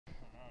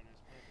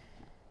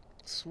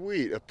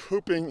Sweet, a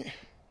pooping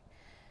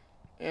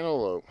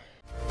antelope.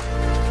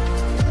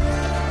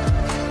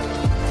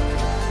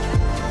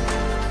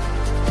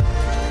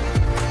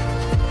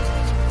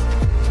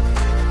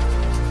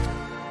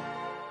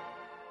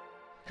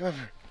 Come on,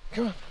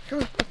 come on, come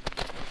on.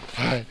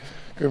 Hi,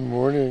 good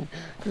morning.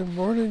 Good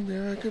morning,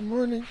 Mara, good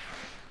morning.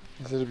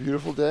 Is it a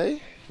beautiful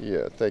day?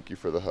 Yeah, thank you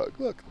for the hug.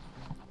 Look,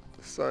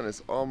 the sun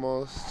is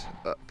almost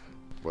up.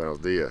 Buenos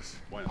dias.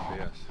 Buenos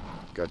dias.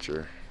 Got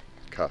your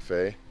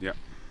cafe? Yep.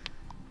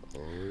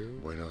 Oh,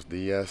 buenos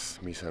dias,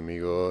 mis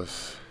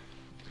amigos.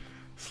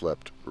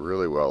 Slept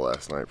really well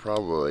last night.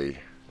 Probably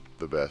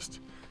the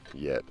best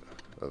yet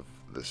of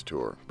this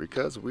tour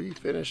because we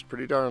finished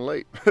pretty darn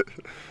late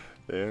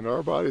and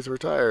our bodies were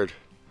tired.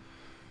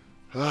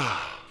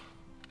 But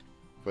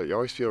you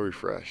always feel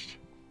refreshed,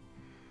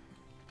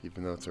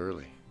 even though it's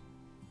early.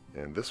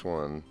 And this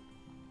one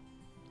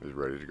is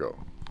ready to go.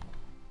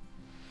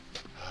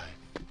 Hi.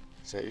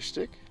 Is that your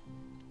stick?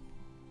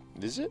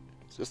 Is it?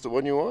 Is this the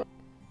one you want?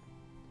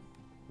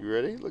 You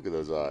ready? Look at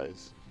those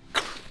eyes.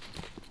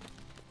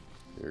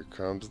 Here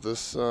comes the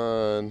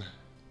sun.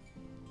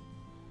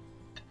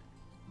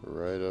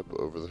 Right up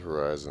over the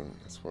horizon.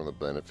 That's one of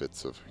the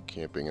benefits of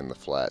camping in the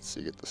flats.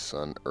 You get the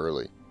sun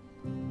early.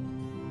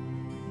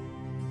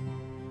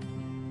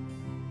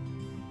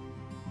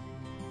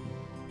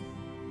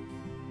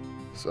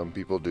 Some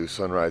people do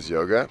sunrise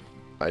yoga.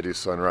 I do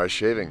sunrise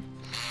shaving.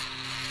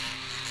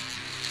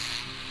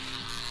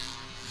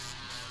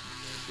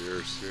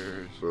 Cheers,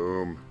 cheers.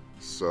 Boom.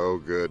 So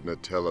good.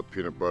 Nutella,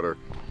 peanut butter,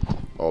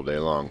 all day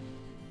long.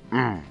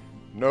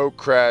 No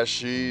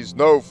crashies,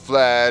 no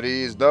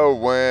flatties, no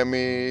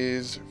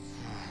whammies.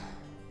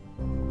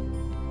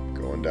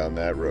 Going down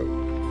that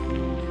road.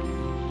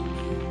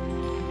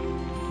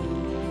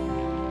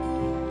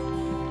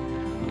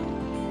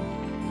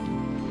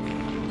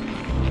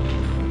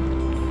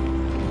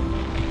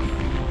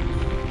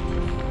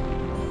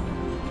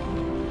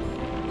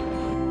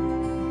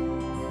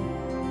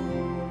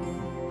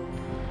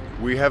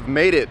 We have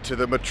made it to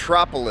the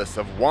metropolis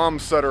of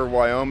Wamsutter,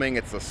 Wyoming.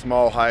 It's a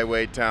small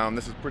highway town.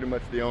 This is pretty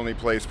much the only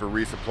place for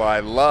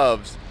resupply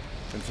loves.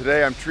 And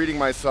today I'm treating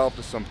myself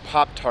to some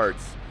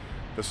Pop-Tarts,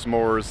 the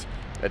s'mores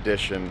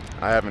edition.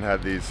 I haven't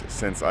had these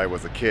since I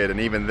was a kid, and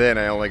even then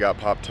I only got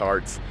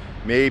Pop-Tarts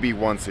maybe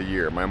once a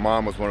year. My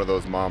mom was one of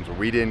those moms where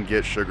we didn't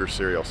get sugar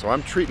cereal, so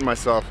I'm treating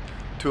myself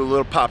to a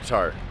little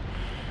Pop-Tart.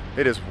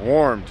 It is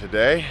warm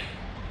today,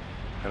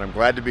 and I'm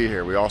glad to be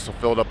here. We also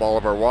filled up all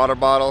of our water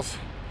bottles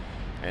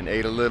and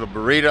ate a little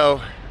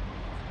burrito.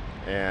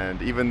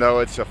 And even though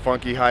it's a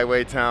funky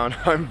highway town,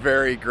 I'm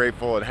very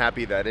grateful and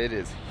happy that it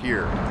is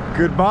here.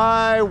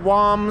 Goodbye,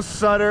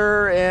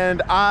 Wamsutter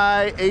and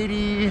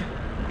I-80.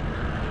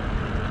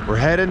 We're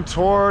heading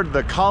toward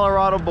the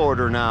Colorado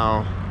border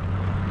now,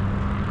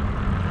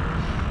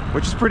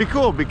 which is pretty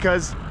cool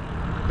because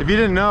if you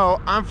didn't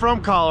know, I'm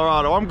from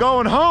Colorado. I'm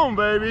going home,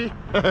 baby.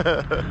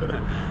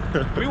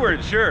 We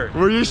weren't sure.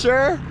 Were you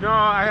sure? No,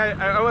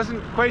 I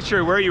wasn't quite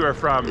sure where you were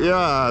from.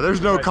 Yeah,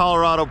 there's no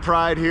Colorado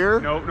pride here.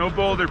 No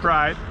Boulder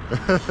pride.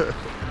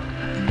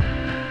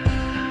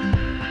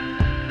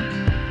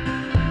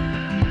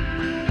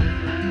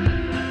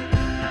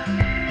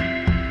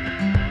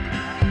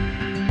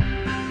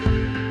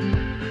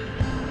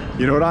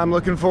 You know what I'm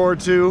looking forward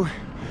to?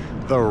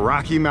 The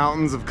Rocky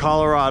Mountains of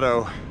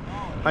Colorado.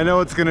 I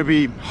know it's gonna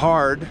be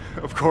hard,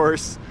 of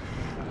course,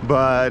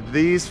 but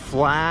these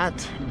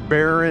flat,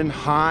 barren,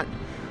 hot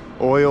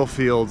oil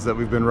fields that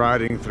we've been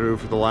riding through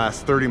for the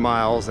last 30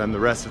 miles and the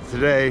rest of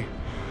today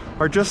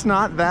are just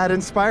not that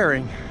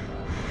inspiring.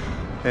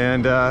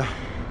 And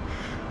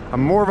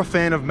I'm more of a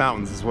fan of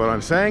mountains is what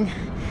I'm saying.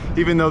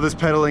 Even though this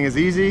pedaling is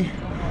easy,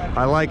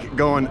 I like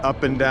going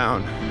up and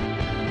down.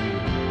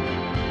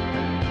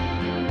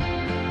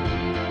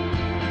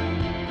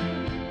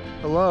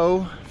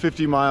 Hello,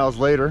 50 miles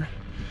later.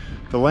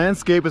 The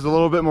landscape is a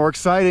little bit more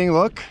exciting,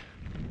 look.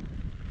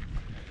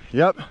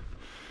 Yep,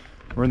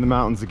 we're in the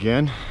mountains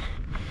again.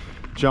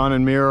 John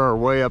and Mira are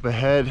way up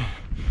ahead.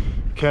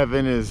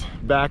 Kevin is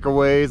back a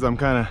ways. I'm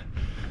kind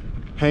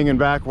of hanging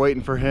back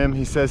waiting for him.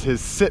 He says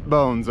his sit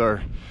bones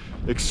are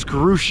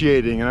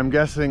excruciating, and I'm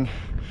guessing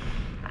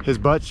his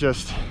butt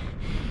just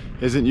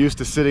isn't used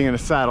to sitting in a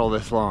saddle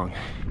this long.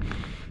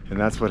 And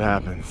that's what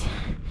happens.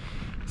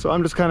 So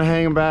I'm just kind of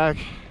hanging back,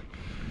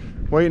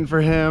 waiting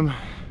for him.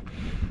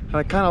 And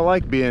I kind of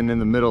like being in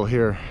the middle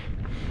here,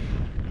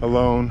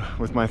 alone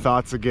with my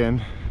thoughts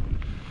again.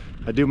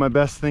 I do my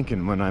best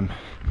thinking when I'm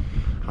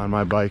on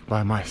my bike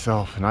by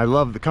myself, and I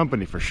love the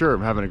company for sure.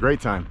 I'm having a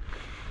great time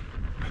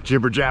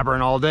jibber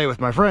jabbering all day with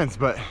my friends,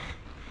 but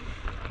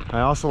I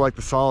also like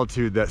the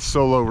solitude that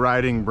solo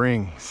riding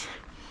brings.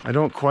 I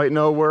don't quite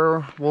know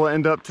where we'll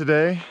end up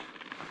today.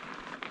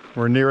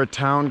 We're near a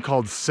town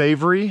called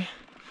Savery.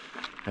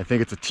 I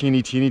think it's a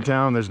teeny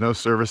town. There's no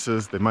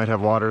services. They might have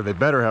water. They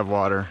better have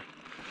water.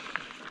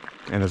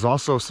 And there's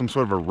also some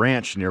sort of a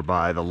ranch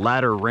nearby, the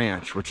Ladder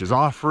Ranch, which is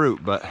off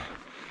route, but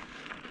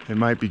it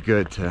might be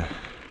good to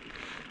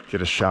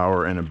get a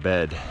shower and a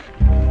bed.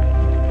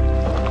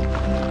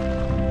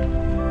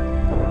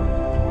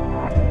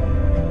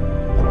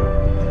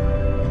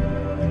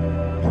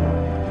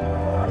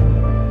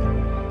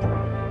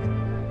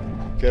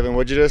 Kevin,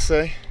 what'd you just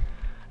say?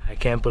 I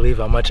can't believe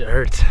how much it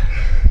hurts.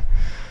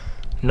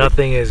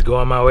 Nothing is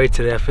going my way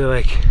today. I feel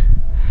like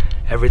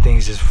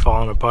everything's just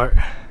falling apart.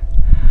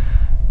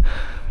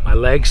 My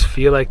legs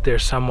feel like they're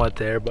somewhat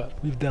there, but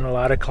we've done a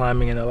lot of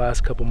climbing in the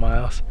last couple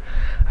miles.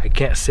 I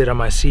can't sit on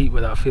my seat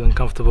without feeling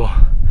comfortable.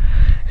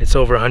 It's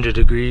over 100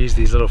 degrees.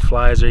 These little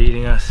flies are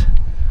eating us,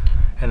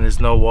 and there's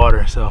no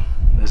water. So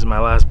this is my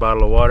last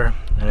bottle of water,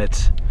 and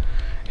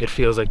it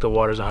feels like the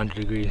water's 100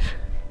 degrees.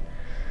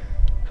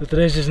 So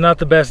today's just not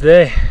the best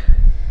day.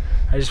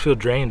 I just feel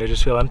drained. I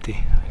just feel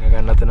empty. Like I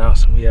got nothing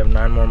else. We have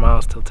 9 more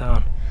miles till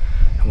town,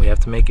 and we have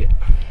to make it.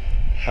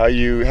 How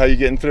you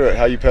getting through it?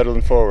 How you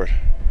pedaling forward?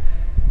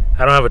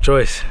 I don't have a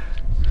choice,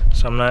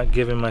 so I'm not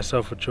giving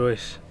myself a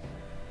choice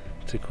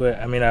to quit.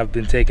 I mean, I've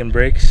been taking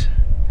breaks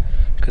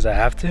because I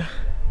have to.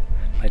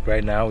 Like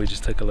right now, we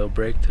just took a little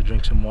break to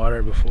drink some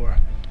water before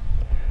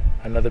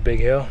another big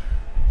hill.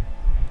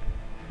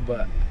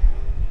 But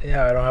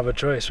yeah, I don't have a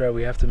choice, right?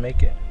 We have to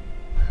make it.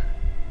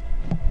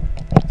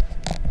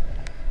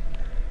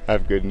 I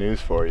have good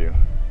news for you.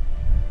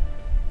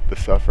 The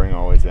suffering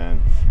always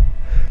ends.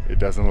 It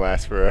doesn't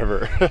last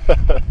forever.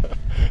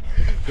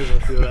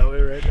 Doesn't feel that way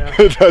right now.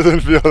 It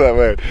doesn't feel that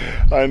way.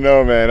 I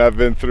know, man. I've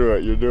been through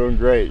it. You're doing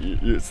great.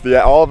 It's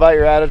all about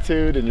your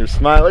attitude and your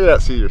smile. Look at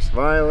that. See, you're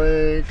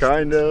smiling,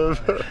 kind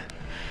of.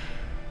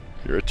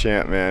 You're a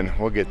champ, man.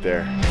 We'll get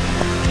there.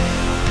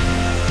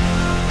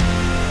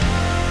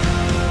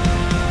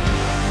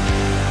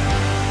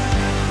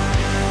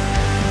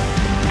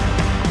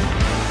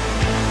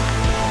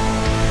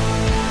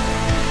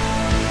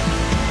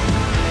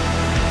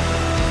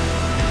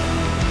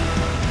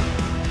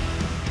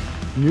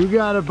 You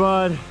got it,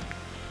 bud.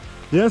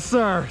 Yes,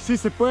 sir. Sí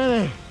se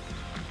puede.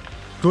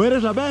 Tú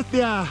eres la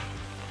bestia.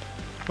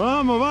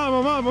 Vamos,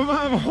 vamos, vamos,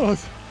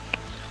 vamos.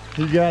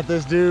 You got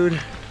this, dude.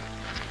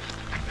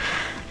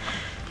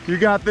 You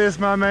got this,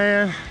 my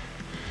man.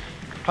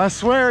 I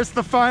swear it's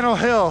the final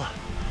hill.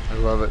 I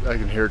love it. I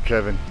can hear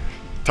Kevin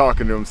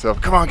talking to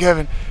himself. Come on,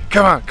 Kevin.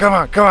 Come on, come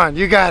on, come on.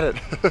 You got it.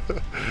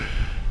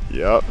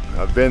 Yep,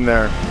 I've been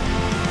there.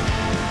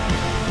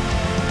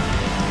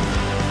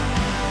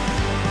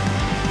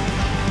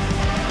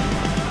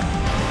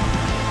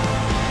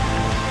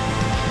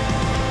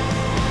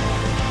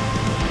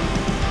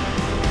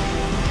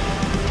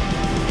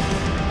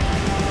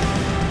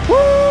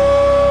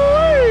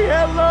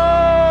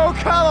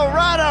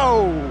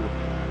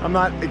 I'm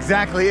not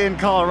exactly in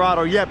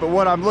Colorado yet, but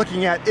what I'm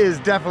looking at is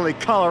definitely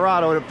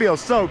Colorado, and it feels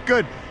so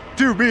good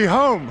to be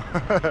home.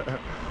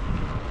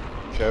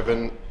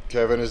 Kevin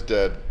is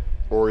dead,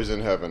 or he's in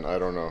heaven. I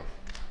don't know.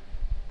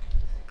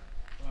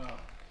 Wow.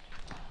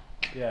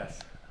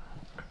 Yes.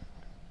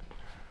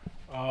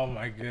 Oh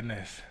my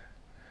goodness.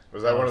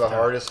 Was that one of the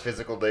hardest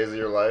physical days of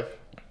your life?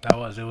 That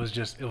was. It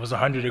was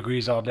 100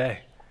 degrees all day.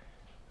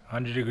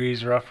 100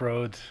 degrees, rough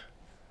roads,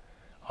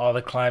 all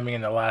the climbing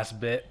in the last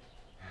bit.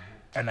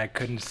 And I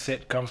couldn't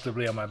sit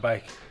comfortably on my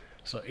bike.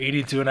 So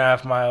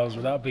 82.5 miles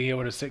without being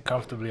able to sit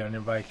comfortably on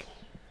your bike.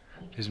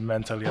 Just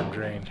mentally I'm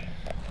drained.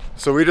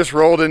 So we just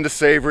rolled into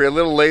Savery a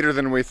little later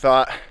than we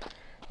thought.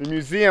 The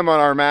museum on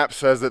our map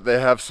says that they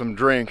have some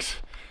drinks.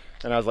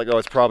 And I was like, oh,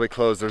 it's probably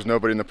closed. There's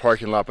nobody in the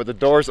parking lot. But the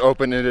door's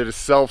open and it is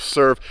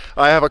self-serve.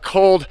 I have a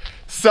cold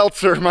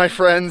seltzer, my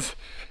friends.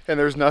 And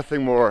there's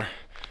nothing more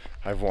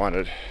I've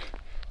wanted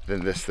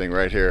than this thing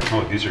right here.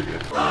 Oh, these are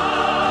good.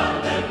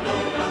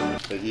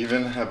 They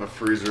even have a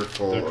freezer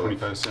full of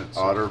 25 cents.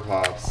 Otter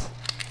Pops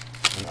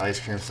and ice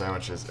cream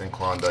sandwiches and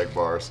Klondike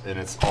bars, and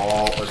it's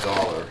all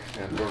 $1.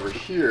 And over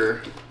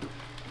here,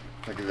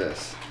 look at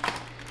this.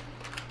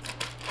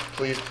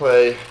 Please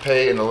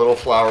pay in the little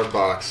flowered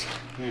box.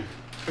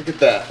 Look at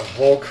that, a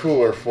whole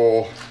cooler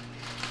full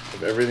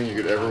of everything you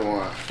could ever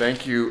want.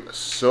 Thank you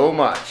so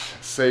much,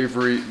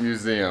 Savery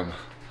Museum.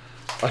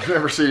 I've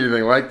never seen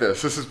anything like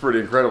this. This is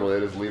pretty incredible.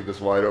 They just leave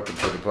this wide open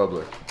for the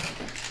public.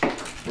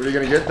 What are you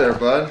gonna get there,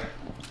 bud?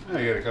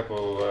 I got a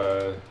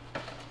couple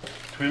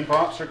twin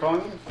pops, they're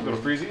calling them, little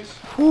freezies.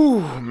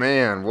 Whew,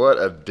 man,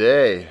 what a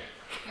day.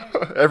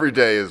 Every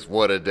day is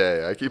what a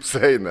day. I keep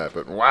saying that,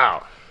 but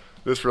wow,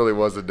 this really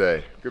was a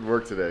day. Good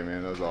work today,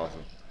 man. That was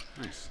awesome.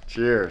 Nice.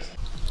 Cheers.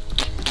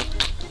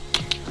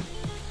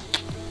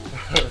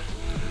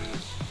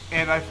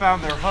 And I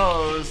found their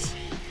hose.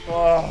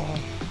 Oh,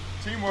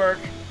 teamwork.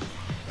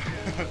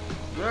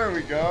 There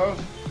we go.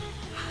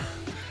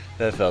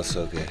 That felt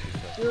so good.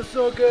 It feels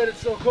so good, it's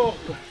so cold,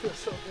 but it feels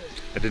so good.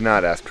 I did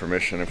not ask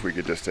permission if we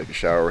could just take a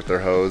shower with their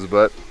hose,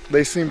 but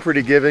they seem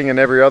pretty giving in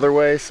every other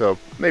way, so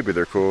maybe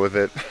they're cool with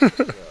it.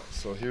 Yeah,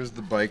 so here's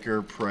the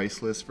biker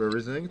price list for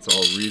everything. It's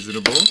all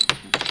reasonable.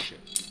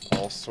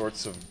 All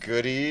sorts of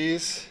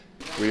goodies.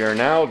 We are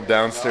now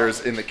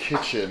downstairs in the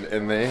kitchen,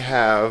 and they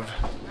have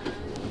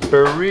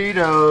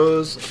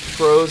burritos,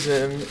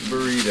 frozen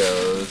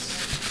burritos,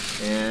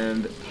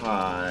 and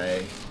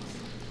pie,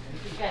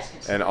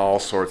 and all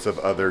sorts of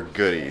other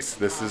goodies.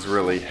 This is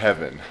really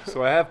heaven.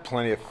 So I have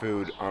plenty of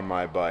food on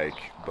my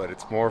bike, but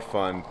it's more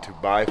fun to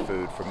buy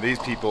food from these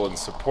people and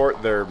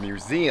support their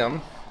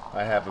museum.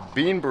 I have a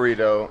bean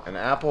burrito, an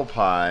apple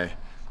pie,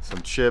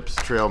 some chips,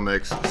 trail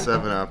mix,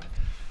 7-Up,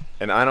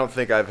 and I don't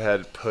think I've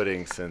had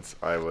pudding since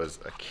I was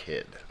a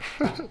kid.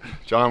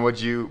 John,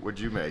 what'd you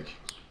make?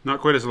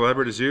 Not quite as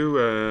elaborate as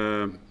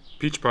you.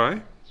 Peach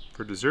pie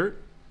for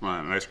dessert, well,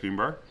 an ice cream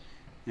bar,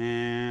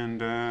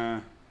 and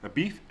a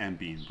beef and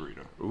bean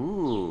burrito.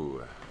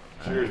 Ooh.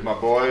 Cheers, my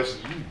boys.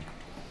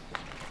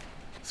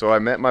 So I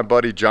met my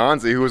buddy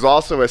Johnsy, who was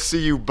also a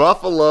CU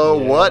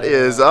Buffalo. Yeah. What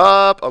is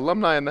up?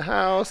 Alumni in the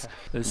house.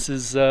 This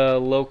is a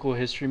local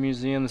history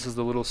museum. This is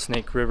the Little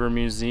Snake River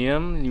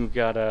Museum. You've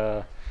got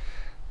a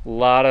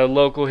lot of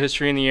local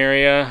history in the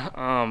area,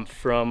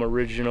 from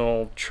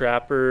original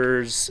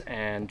trappers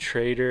and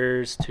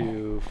traders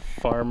to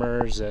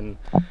farmers and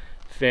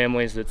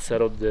families that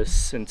settled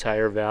this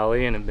entire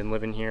valley and have been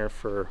living here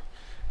for,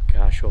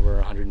 gosh, over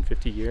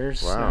 150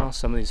 years. Wow. Now.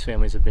 Some of these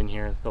families have been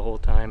here the whole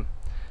time.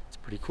 It's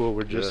pretty cool.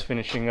 We're just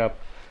finishing up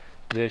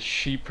this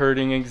sheep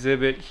herding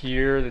exhibit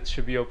here that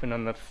should be open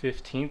on the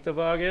 15th of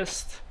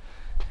August.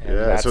 And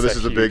yeah, so this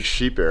is a big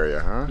sheep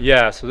area, huh?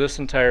 Yeah, so this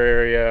entire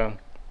area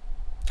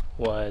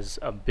was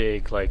a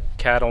big like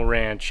cattle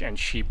ranch and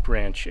sheep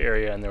ranch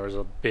area, and there was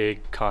a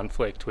big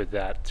conflict with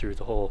that through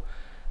the whole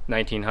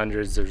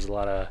 1900s. There's a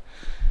lot of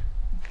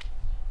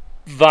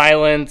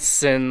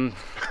violence and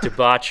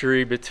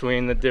debauchery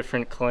between the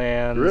different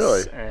clans.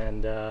 Really?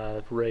 And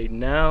right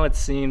now it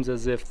seems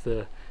as if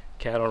the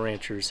cattle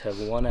ranchers have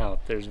won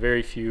out. There's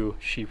very few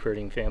sheep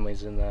herding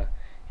families in the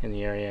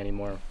area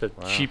anymore. The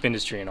sheep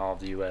industry in all of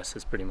the U.S.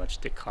 has pretty much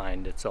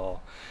declined. It's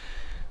all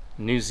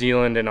New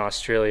Zealand and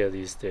Australia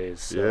these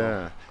days. So.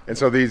 Yeah. And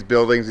so these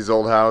buildings, these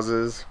old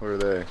houses, where are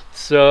they?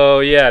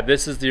 So yeah,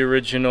 this is the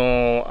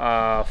original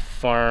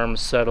farm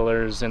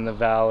settlers in the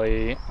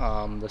valley.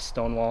 The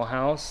Stonewall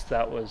House,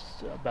 that was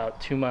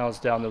about 2 miles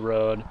down the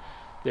road.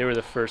 They were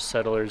the first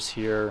settlers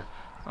here.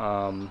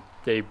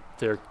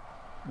 Their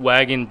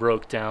wagon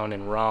broke down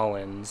in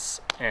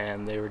Rollins,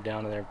 and they were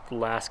down to their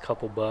last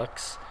couple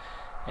bucks.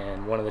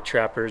 And one of the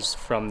trappers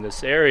from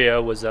this area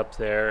was up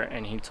there,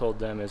 and he told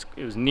them it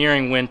was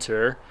nearing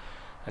winter,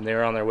 and they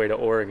were on their way to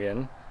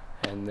Oregon,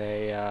 and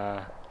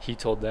he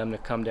told them to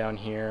come down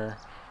here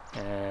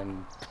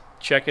and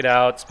check it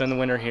out, spend the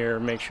winter here,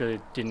 make sure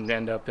they didn't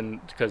end up in,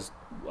 because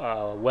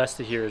west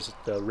of here is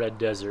the Red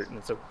Desert, and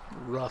it's a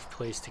rough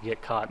place to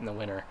get caught in the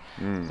winter.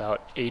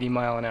 About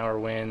 80-mile-an-hour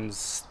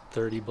winds,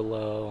 30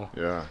 below.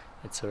 Yeah.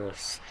 It's a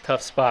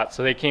tough spot.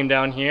 So they came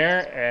down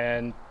here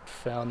and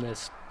found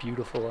this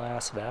beautiful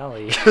ass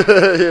valley.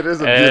 It is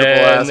a beautiful ass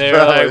valley. And they were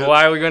like,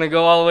 why are we going to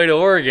go all the way to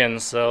Oregon?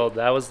 So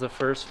that was the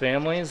first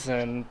families,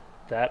 and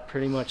that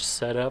pretty much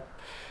set up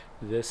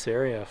this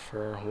area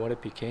for what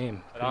it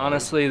became. But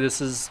honestly, this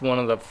is one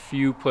of the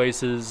few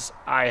places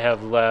I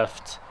have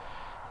left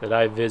that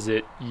I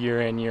visit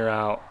year in, year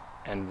out,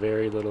 and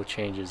very little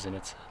changes, and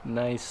it's a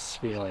nice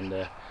feeling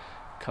to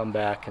come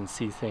back and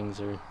see things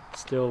are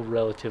still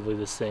relatively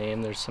the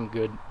same. There's some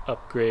good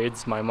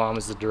upgrades. My mom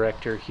is the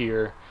director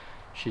here.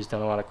 She's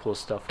done a lot of cool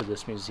stuff with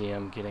this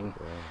museum, getting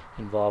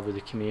involved with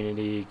the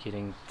community,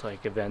 getting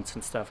like events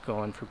and stuff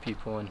going for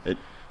people.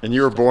 And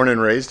you were born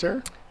and raised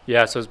here?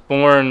 Yeah, so I was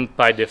born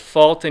by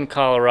default in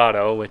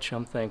Colorado, which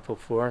I'm thankful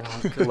for.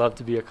 I'd love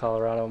to be a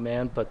Colorado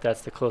man, but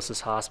that's the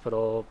closest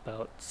hospital,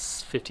 about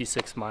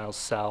 56 miles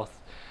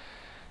south.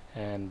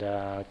 And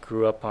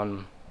grew up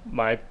on,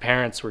 my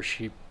parents were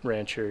sheep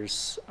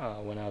ranchers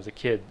when I was a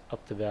kid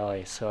up the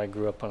valley, so I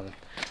grew up on a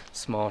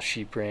small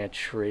sheep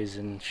ranch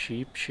raising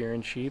sheep,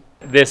 shearing sheep.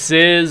 This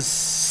is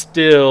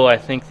still, I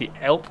think, the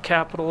elk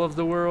capital of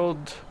the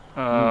world.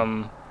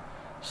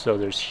 So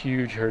there's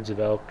huge herds of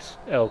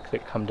elk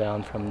that come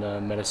down from the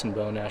Medicine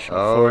Bow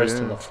National Forest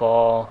in the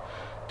fall.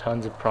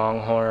 Tons of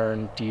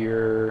pronghorn,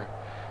 deer.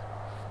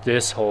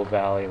 This whole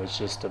valley was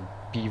just a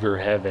beaver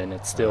heaven.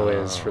 It still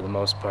is for the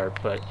most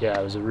part, but yeah,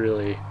 it was a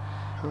really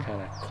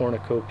kind of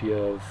cornucopia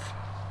of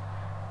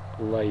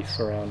life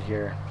around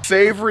here.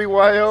 Savery,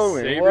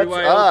 Wyoming. Savery,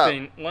 What's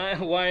up?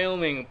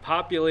 Wyoming,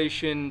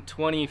 population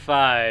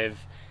 25,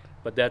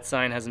 but that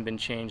sign hasn't been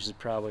changed in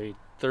probably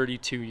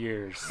 32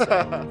 years. So.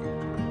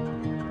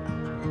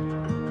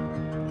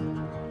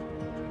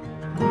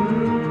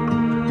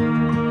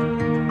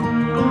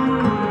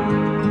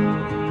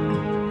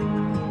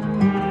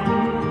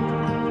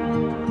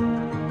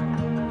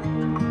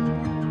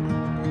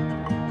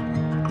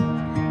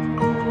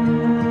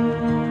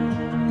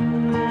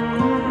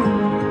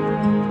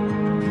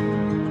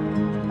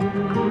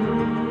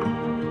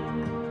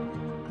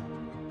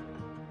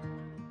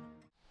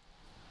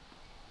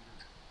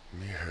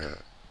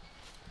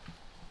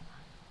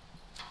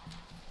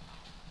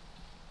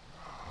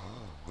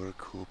 What a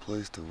cool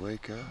place to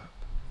wake up.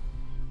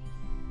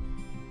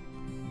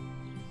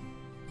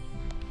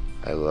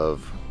 I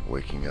love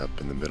waking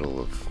up in the middle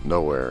of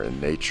nowhere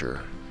in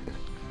nature,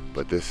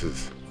 but this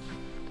is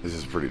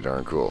pretty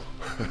darn cool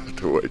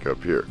to wake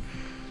up here.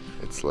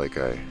 It's like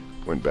I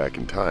went back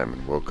in time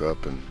and woke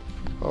up and,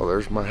 oh,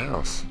 there's my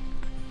house.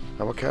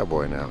 I'm a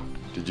cowboy now.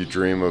 Did you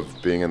dream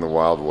of being in the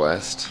Wild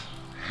West?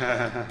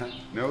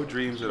 No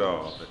dreams at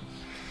all, but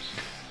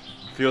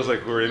feels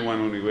like we're in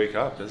one when we wake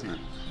up, doesn't it?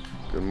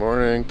 Good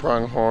morning,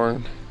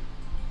 pronghorn.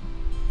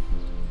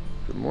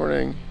 Good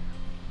morning.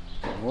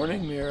 Good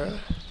morning, Mira.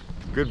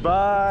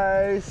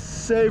 Goodbye,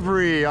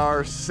 Savery,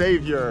 our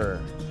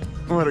savior.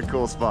 What a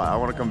cool spot. I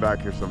want to come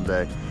back here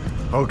someday.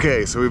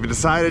 Okay, so we've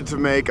decided to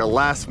make a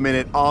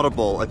last-minute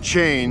audible, a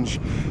change.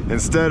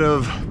 Instead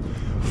of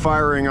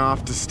firing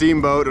off to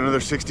Steamboat, another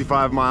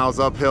 65 miles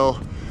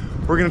uphill,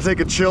 we're gonna take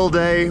a chill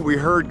day. We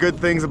heard good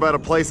things about a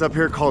place up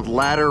here called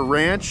Ladder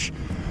Ranch.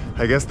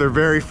 I guess they're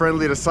very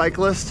friendly to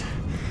cyclists,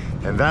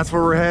 and that's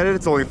where we're headed.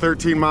 It's only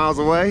 13 miles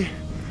away.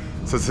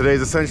 So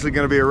today's essentially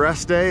gonna be a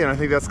rest day, and I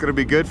think that's gonna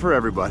be good for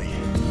everybody.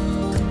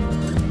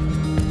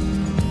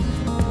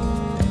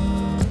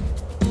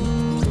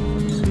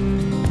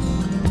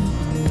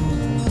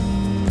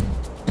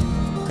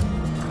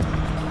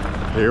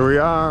 Here we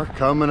are,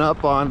 coming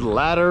up on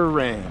Ladder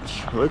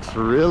Ranch. Looks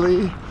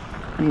really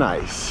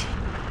nice.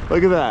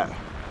 Look at that.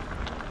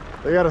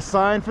 They got a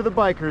sign for the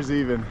bikers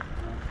even.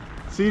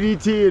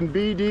 CDT and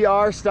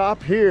BDR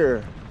stop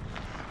here.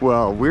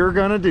 Well, we're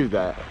gonna do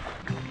that.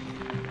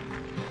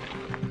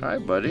 Hi,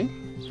 buddy.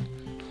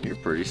 You're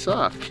pretty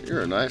soft.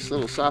 You're a nice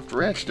little soft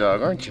ranch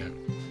dog, aren't you?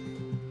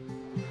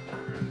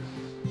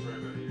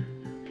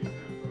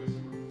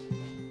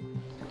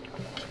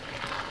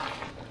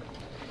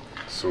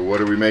 So what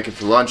are we making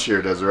for lunch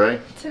here, Desiree?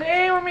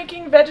 Today we're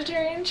making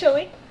vegetarian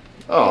chili.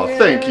 Oh,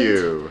 thank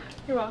you.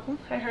 You're welcome.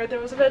 I heard there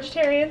was a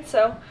vegetarian,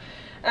 so.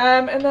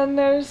 And then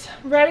there's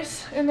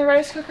rice in the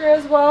rice cooker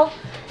as well,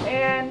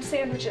 and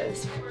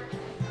sandwiches.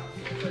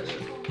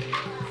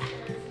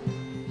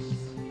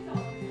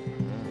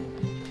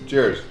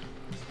 Cheers.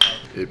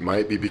 It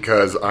might be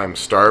because I'm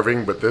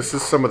starving, but this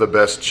is some of the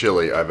best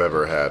chili I've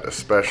ever had,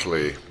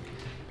 especially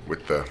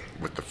with the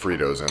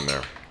Fritos in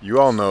there. You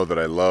all know that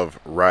I love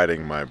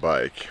riding my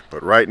bike,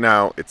 but right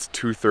now it's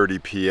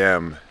 2:30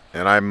 p.m.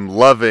 and I'm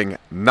loving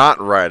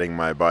not riding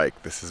my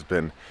bike. This has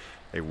been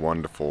a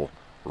wonderful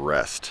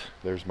rest.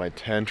 There's my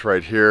tent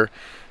right here,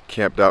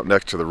 camped out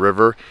next to the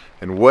river,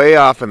 and way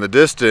off in the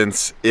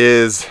distance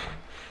is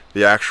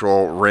the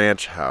actual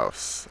ranch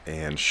house.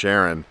 And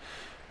Sharon,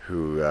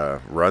 who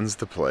runs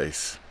the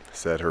place,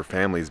 said her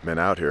family's been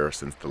out here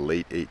since the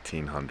late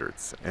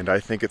 1800s. And I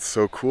think it's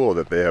so cool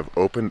that they have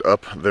opened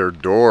up their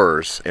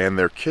doors and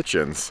their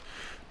kitchens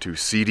to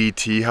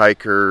CDT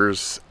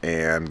hikers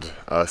and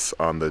us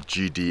on the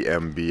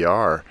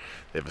GDMBR.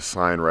 They have a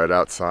sign right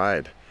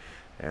outside.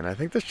 And I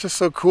think that's just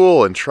so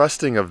cool and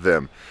trusting of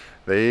them.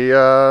 They,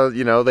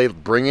 you know, they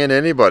bring in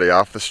anybody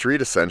off the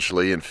street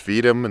essentially and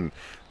feed them and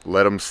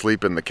let them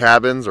sleep in the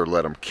cabins or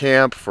let them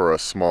camp for a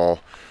small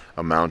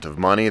amount of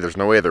money. There's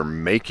no way they're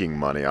making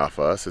money off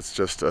us. It's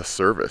just a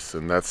service,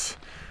 and that's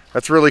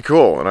really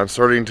cool. And I'm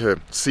starting to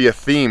see a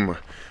theme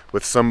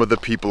with some of the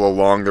people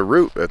along the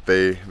route that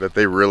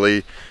they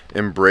really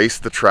embrace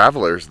the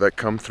travelers that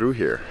come through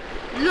here.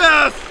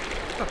 Yes!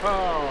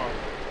 Oh.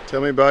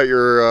 Tell me about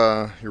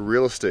your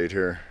real estate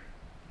here.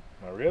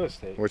 My real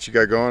estate? What you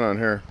got going on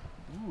here?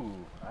 Ooh,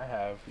 I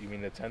have, you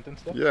mean the tent and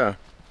stuff? Yeah.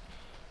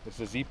 It's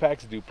a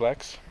Z-Pax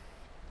duplex.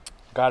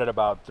 Got it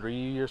about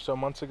 3 or so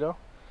months ago,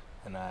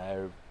 and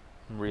I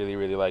really,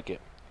 really like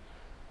it.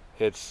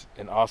 It's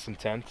an awesome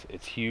tent.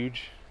 It's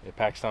huge. It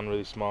packs down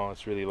really small.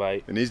 It's really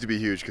light. It needs to be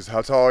huge, because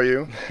how tall are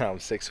you? I'm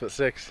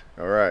 6'6".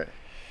 All right.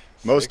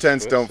 Most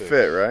tents don't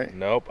fit, right?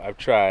 Nope. I've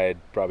tried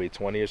probably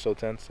 20 or so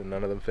tents, and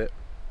none of them fit.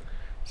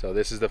 So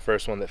this is the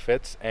first one that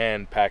fits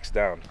and packs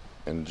down.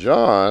 And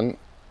John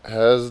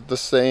has the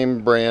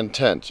same brand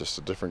tent, just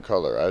a different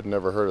color. I'd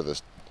never heard of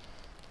this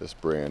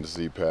brand,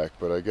 Z-Pack,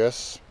 but I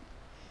guess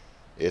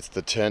it's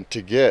the tent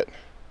to get.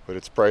 But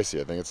it's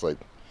pricey. I think it's like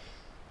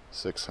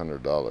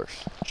 $600.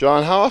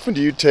 John, how often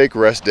do you take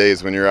rest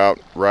days when you're out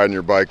riding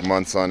your bike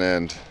months on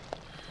end?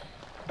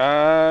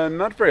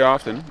 Not very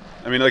often.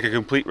 I mean, like a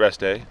complete rest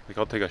day. Like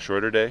I'll take a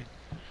shorter day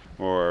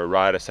or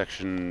ride a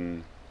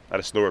section at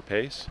a slower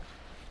pace,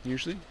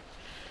 usually.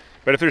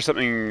 But if there's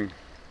something, you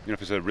know,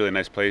 if it's a really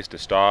nice place to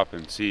stop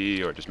and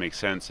see, or it just makes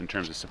sense in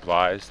terms of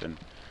supplies, then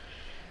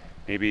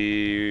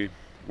maybe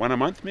one a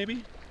month,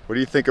 maybe. What do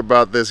you think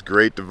about this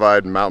Great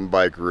Divide mountain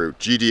bike route,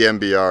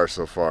 GDMBR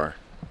so far?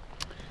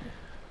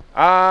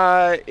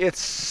 It's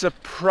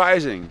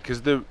surprising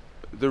because the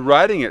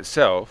riding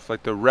itself,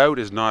 like the route,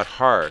 is not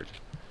hard.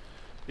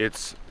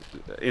 It's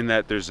in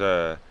that there's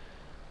a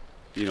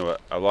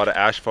lot of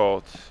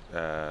asphalt.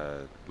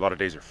 A lot of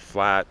days are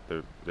flat.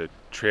 The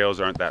trails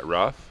aren't that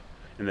rough,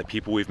 and the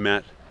people we've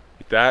met,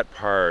 that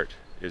part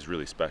is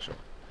really special.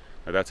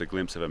 Now, that's a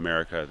glimpse of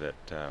America that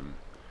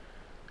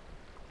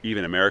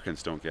even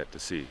Americans don't get to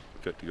see.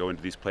 Get to go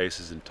into these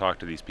places and talk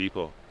to these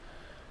people,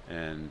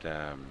 and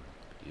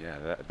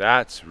yeah,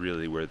 that's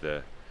really where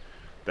the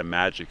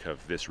magic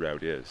of this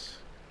route is.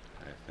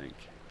 I think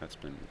that's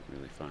been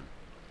really fun.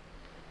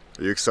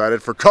 Are you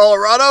excited for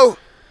Colorado?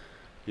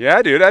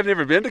 Yeah, dude, I've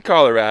never been to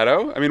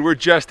Colorado. I mean, we're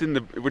just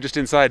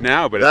inside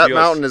now, but that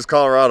mountain is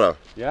Colorado.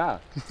 Yeah.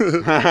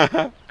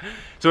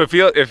 So it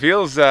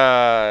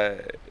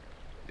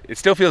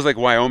still feels like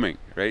Wyoming,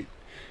 right?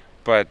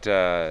 But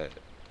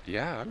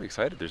Yeah, I'm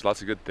excited. There's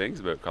lots of good things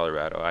about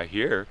Colorado. I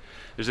hear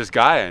there's this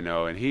guy I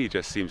know, and he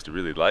just seems to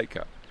really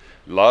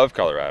love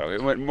Colorado.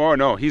 It went more,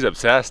 no, he's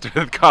obsessed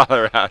with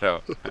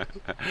Colorado.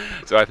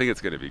 So I think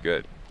it's going to be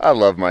good. I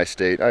love my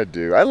state, I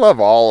do. I love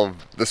all of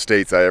the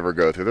states I ever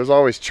go through. There's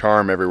always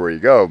charm everywhere you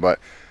go, but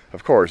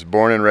of course,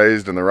 born and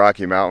raised in the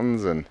Rocky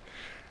Mountains, and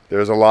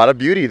there's a lot of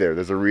beauty there.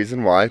 There's a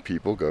reason why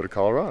people go to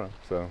Colorado.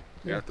 So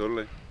yeah,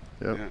 totally.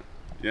 Yep.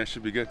 Yeah, it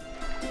should be good.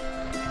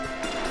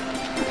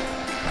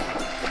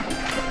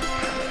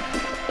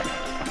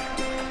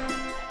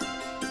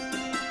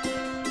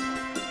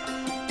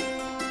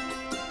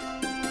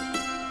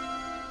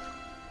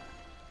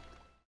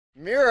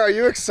 Mira, are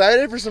you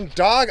excited for some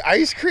dog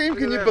ice cream?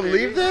 Can you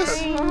believe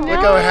this? Look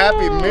how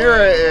happy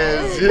Mira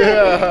is.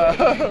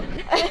 Yeah.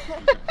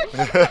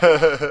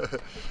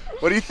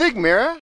 What do you think, Mira?